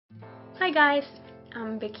Hi guys,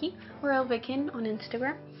 I'm Vicky, or elvikin on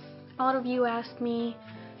Instagram. A lot of you asked me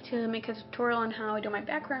to make a tutorial on how I do my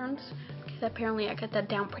backgrounds, because apparently I get that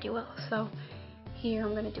down pretty well. So here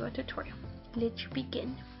I'm going to do a tutorial. Let's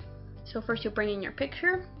begin. So first you bring in your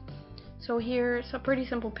picture. So here's a pretty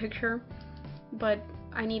simple picture, but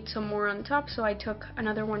I need some more on top, so I took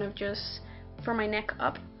another one of just from my neck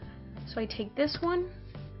up. So I take this one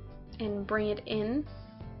and bring it in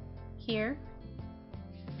here.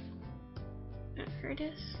 Here it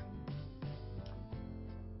is.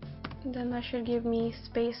 And then that should give me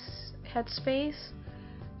head space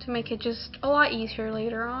to make it just a lot easier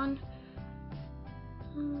later on.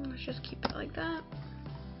 Let's just keep it like that.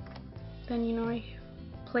 Then I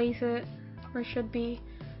place it where it should be.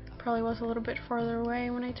 Probably was a little bit farther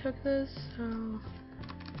away when I took this, so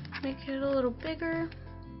make it a little bigger.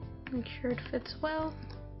 Make sure it fits well.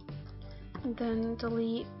 And then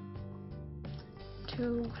delete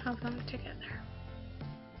to have them together.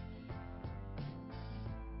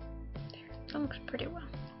 That looks pretty well.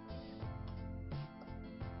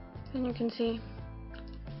 And you can see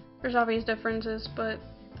there's obvious differences, but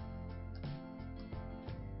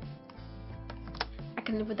I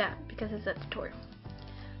can live with that because it's a tutorial.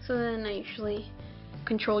 So then I usually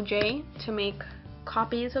Control J to make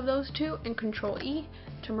copies of those two and Control E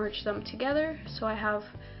to merge them together. So I have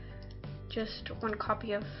just one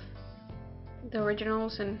copy of the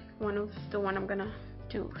originals and one of the one I'm gonna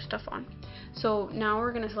do stuff on. So now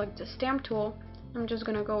we're gonna select the stamp tool. I'm just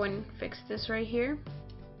gonna go and fix this right here.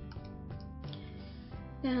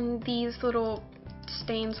 And these little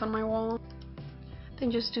stains on my wall,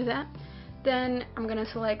 then just do that. Then I'm gonna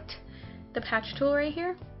select the patch tool right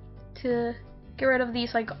here to get rid of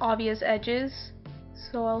these obvious edges.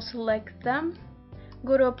 So I'll select them,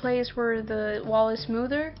 go to a place where the wall is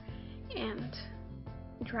smoother, and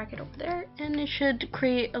drag it over there, and it should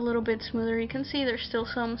create a little bit smoother. You can see there's still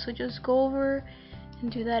some, so just go over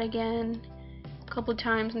and do that again a couple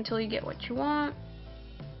times until you get what you want.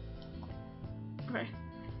 Okay,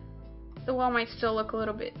 the wall might still look a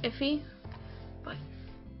little bit iffy, but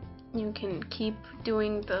you can keep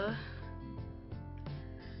doing the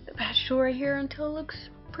patch tool right here until it looks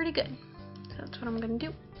pretty good. So that's what I'm gonna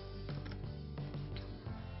do.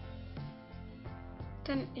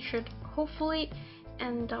 Then it should hopefully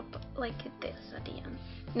end up like this at the end.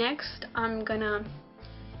 Next, I'm gonna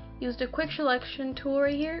use the quick selection tool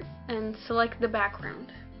right here and select the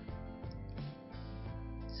background.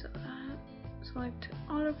 So select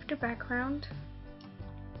all of the background.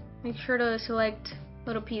 Make sure to select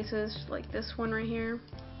little pieces like this one right here.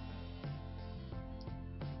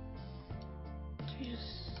 So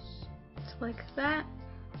just select that.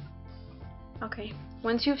 Okay,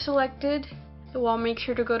 once you've selected the wall, make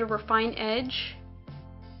sure to go to refine edge,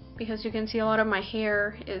 because you can see a lot of my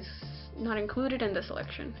hair is not included in the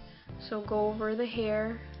selection. So go over the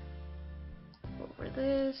hair, over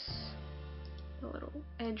this, a little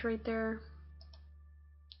edge right there,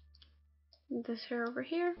 this hair over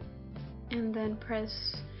here, and then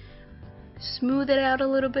press smooth it out a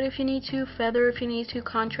little bit if you need to, feather if you need to,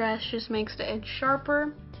 contrast just makes the edge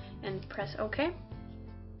sharper, and press OK.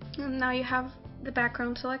 And now you have the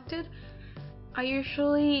background selected. I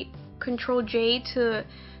usually Control J to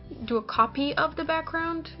do a copy of the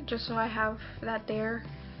background just so I have that there.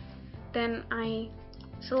 Then I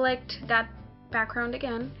select that background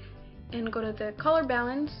again and go to the color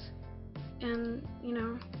balance and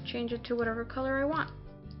change it to whatever color I want.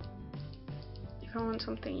 If I want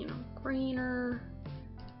something greener,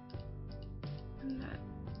 and that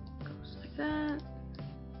goes like that,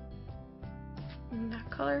 and that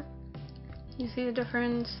color. You see the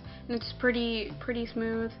difference, and it's pretty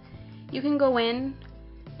smooth. You can go in,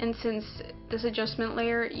 and since this adjustment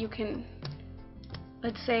layer, you can,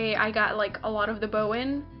 let's say I got a lot of the bow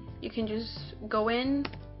in, you can just go in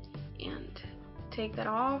and take that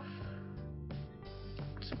off.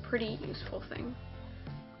 It's a pretty useful thing.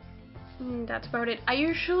 And that's about it.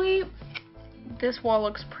 This wall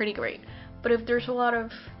looks pretty great, but if there's a lot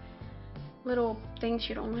of little things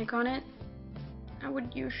you don't like on it, I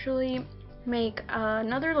would usually make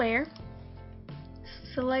another layer,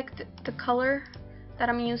 select the color that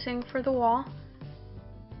I'm using for the wall,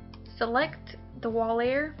 select the wall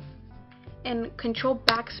layer, and Control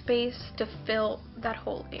backspace to fill that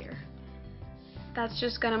whole layer. That's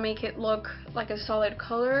just gonna make it look like a solid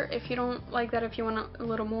color. If you don't like that, if you want a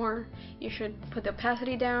little more, you should put the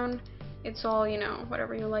opacity down. It's all,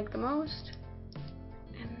 whatever you like the most.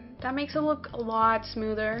 And that makes it look a lot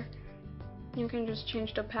smoother. You can just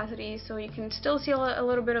change the opacity so you can still see a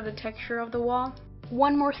little bit of the texture of the wall.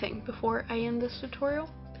 One more thing before I end this tutorial.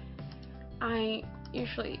 I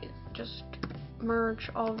usually just merge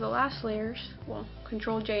all of the last layers. Well,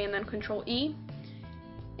 Control J and then Control E.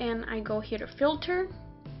 And I go here to Filter,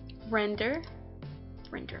 Render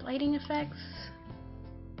Lighting Effects.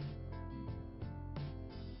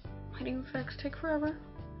 Lighting effects take forever.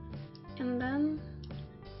 And then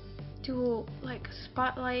do like a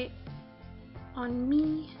spotlight on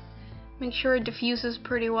me. Make sure it diffuses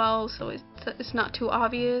pretty well so it's not too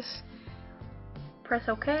obvious. Press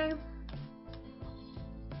OK.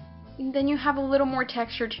 And then you have a little more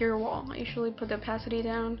texture to your wall. I usually put the opacity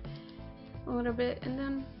down a little bit, and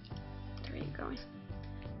then there you go.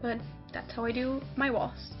 But that's how I do my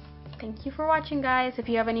walls. Thank you for watching, guys. If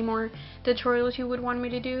you have any more tutorials you would want me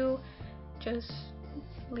to do, just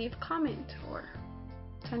leave a comment or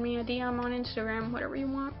send me a DM on Instagram. Whatever you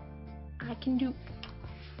want, I can do.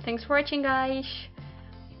 Thanks for watching, guys.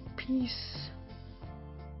 Peace.